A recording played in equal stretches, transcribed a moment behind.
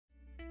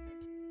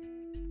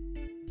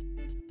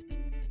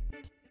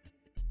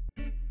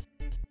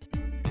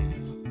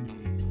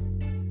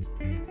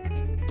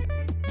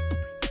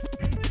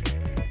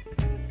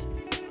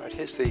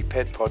Here's the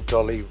pad pod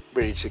dolly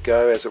ready to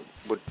go as it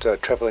would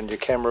travel in your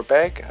camera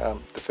bag.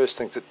 The first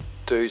thing to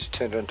do to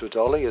turn it into a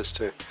dolly is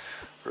to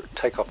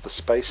take off the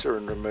spacer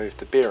and remove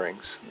the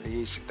bearings.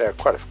 They're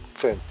quite a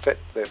firm fit.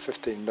 They're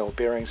 15mm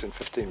bearings and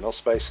 15mm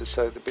spacers,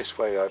 so the best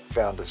way I've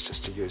found is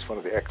just to use one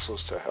of the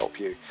axles to help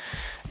you,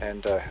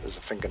 and there's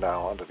a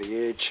fingernail under the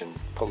edge and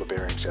pull the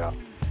bearings out.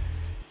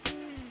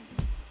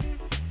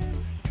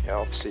 Yeah,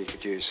 obviously you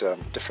could use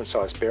different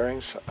size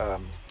bearings,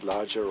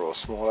 larger or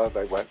smaller.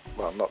 They won't,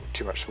 well, not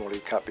too much smaller, you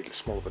can't be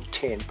smaller than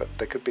 10, but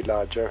they could be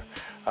larger.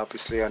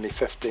 Obviously only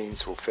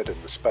 15s will fit in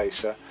the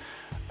spacer,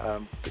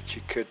 but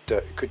you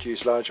could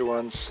use larger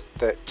ones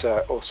that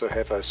also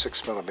have a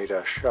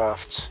 6mm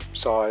shaft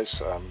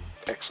size,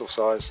 axle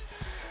size.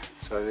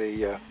 So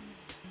the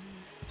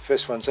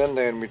first one's in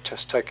there, and we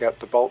just take out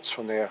the bolts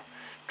from their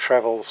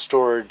travel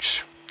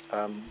storage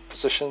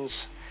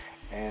positions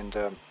and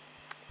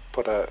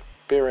put a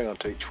bearing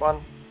onto each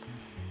one,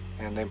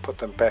 and then put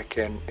them back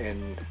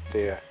in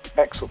their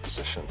axle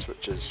positions,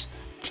 which is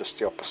just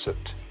the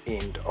opposite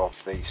end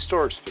of the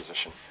storage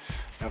position.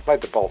 Now, I've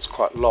made the bolts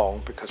quite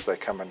long because they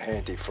come in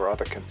handy for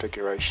other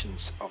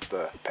configurations of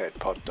the pad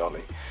pod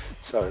dolly.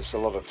 So there's a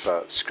lot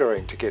of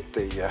screwing to get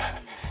the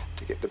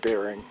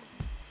bearing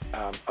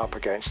up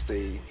against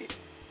the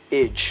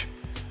edge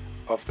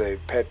of the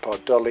pad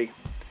pod dolly.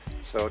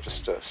 So I'll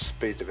just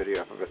speed the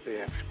video up a bit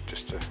there,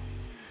 just to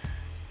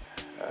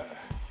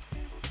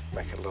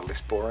make it a little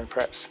less boring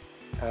perhaps,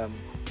 and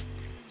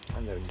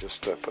then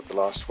just put the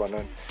last one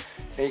in.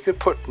 Now you could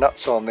put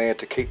nuts on there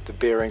to keep the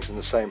bearings in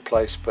the same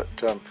place, but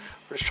we'll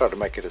just try to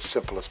make it as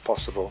simple as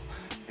possible,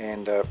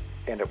 and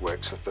it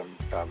works with them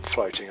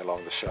floating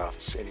along the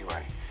shafts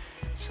anyway.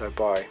 So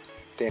by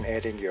then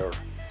adding your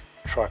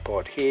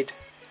tripod head,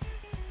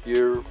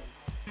 you're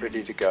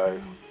ready to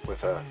go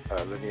with a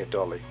linear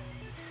dolly.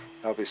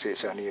 Obviously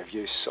it's only of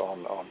use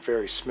on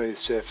very smooth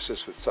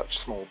surfaces with such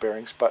small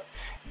bearings, but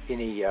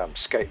any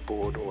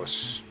skateboard or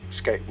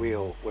skate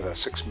wheel with a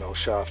 6mm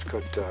shaft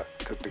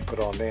could be put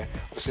on there.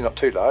 Obviously not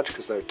too large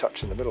because they would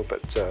touch in the middle,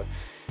 but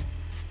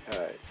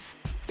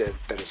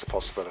that is a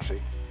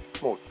possibility.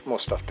 More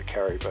stuff to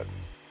carry, but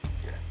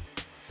yeah.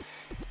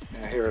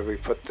 Now here we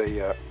put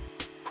the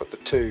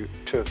two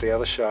of the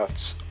other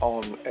shafts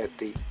on at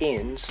the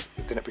ends.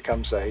 Then it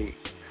becomes a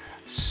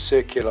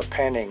circular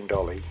panning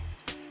dolly.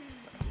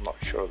 I'm not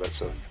sure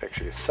that's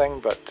actually a thing,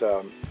 but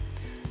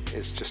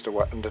it's just a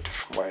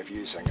different way of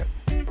using it.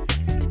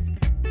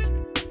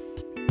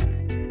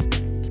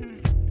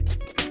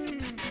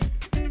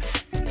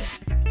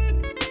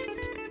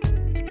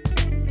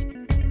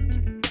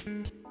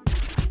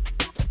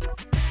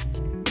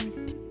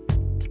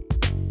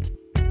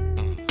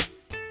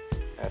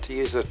 Now to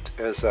use it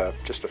as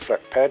just a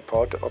flat pad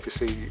pod,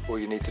 obviously all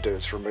you need to do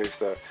is remove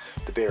the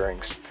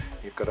bearings.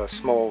 You've got a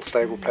small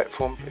stable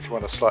platform. If you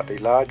want a slightly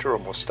larger or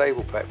more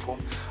stable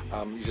platform,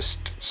 you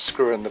just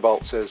screw in the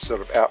bolts as sort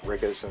of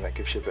outriggers, and that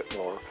gives you a bit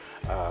more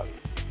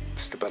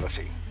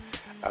stability.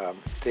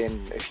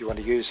 Then if you want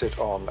to use it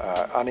on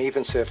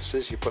uneven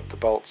surfaces, you put the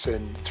bolts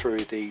in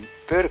through the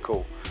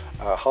vertical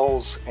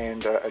holes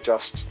and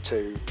adjust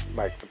to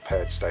make the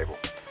pad stable.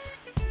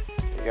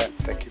 There you go.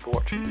 Thank you for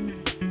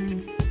watching.